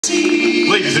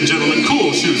Ladies and gentlemen, Cool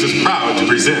Shooz is proud to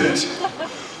present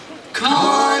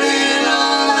Caught in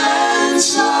a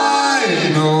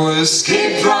landslide, no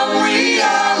escape from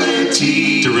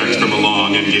reality. direct from a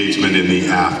long engagement in the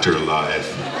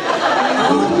afterlife.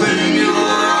 Open your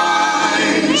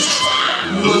eyes,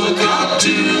 look up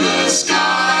to the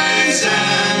skies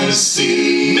and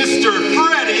see Mr.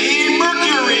 Freddie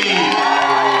Mercury!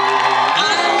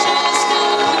 I'm just a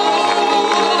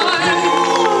boy, I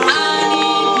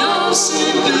need no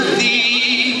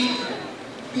sympathy,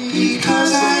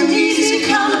 because I'm easy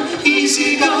come,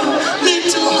 easy go,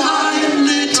 little high and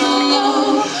little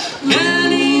low.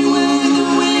 Anywhere the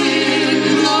wind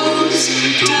blows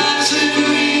doesn't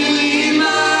really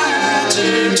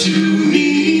matter to me,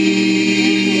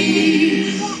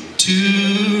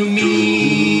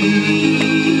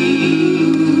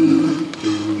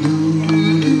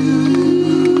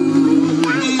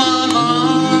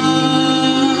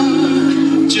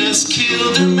 Mama just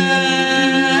killed a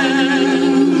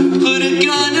man, put a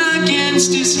gun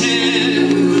against his head,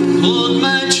 pulled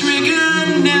my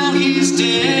trigger, now he's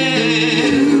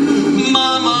dead.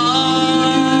 Mama,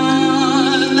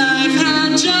 life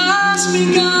had just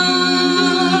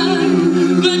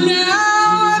begun, but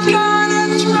now I've gone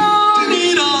and thrown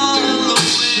it all away.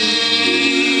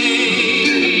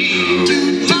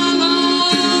 Mama,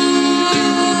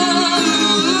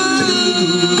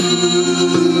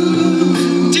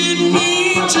 didn't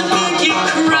mean to make you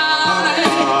cry.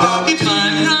 If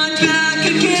I'm not back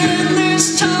again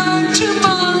this time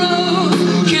tomorrow,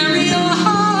 carry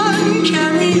on,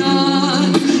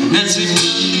 as if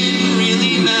nothing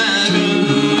really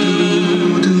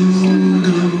mattered.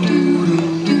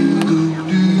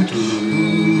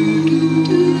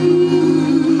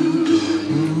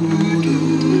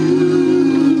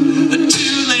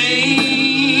 Too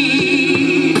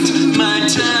late, my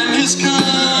time has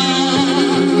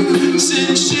come,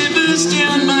 sent shivers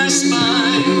down my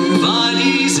spine,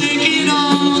 body's aching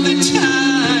all the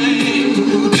time.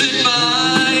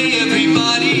 Goodbye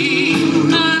everybody,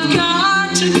 I've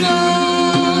got to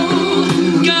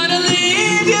go, gotta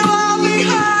leave you all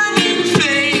behind and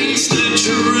face the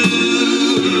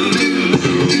truth.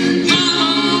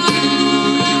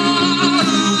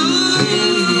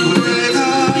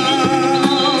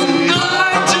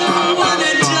 I don't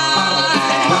wanna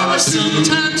die,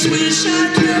 sometimes wish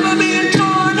I'd never been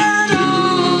born at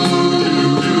all.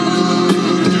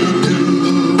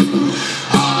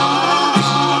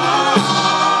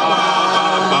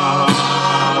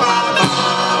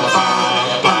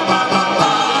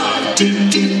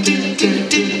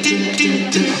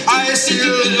 I see a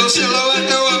little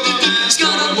silhouette of a man.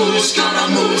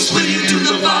 Scaramouche, will you do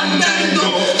the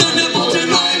fandango? Thunderbolt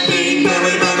and lightning,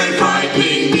 very, very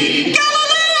frightening me.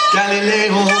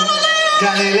 Galileo,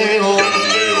 Galileo,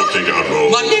 Galileo Figaro.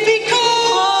 Magnifico.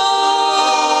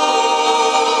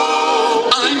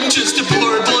 I'm just a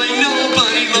poor boy,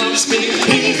 nobody loves me.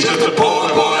 He's just a poor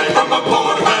boy from a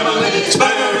poor family,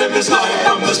 spared in his life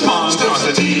from this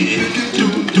monstrosity.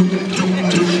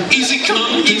 Easy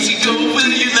come, easy go,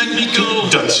 will you let me go?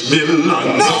 Dutch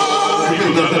Milan, no, we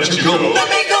will not let you go. Let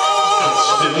me go.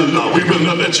 Dutch Milan, we will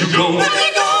not let you go. Let me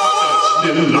go.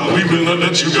 Dutch Milan, we will not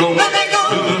let you go. Let me go.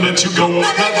 We will not let you go.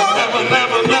 Let me go. Never, never,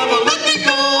 never, never.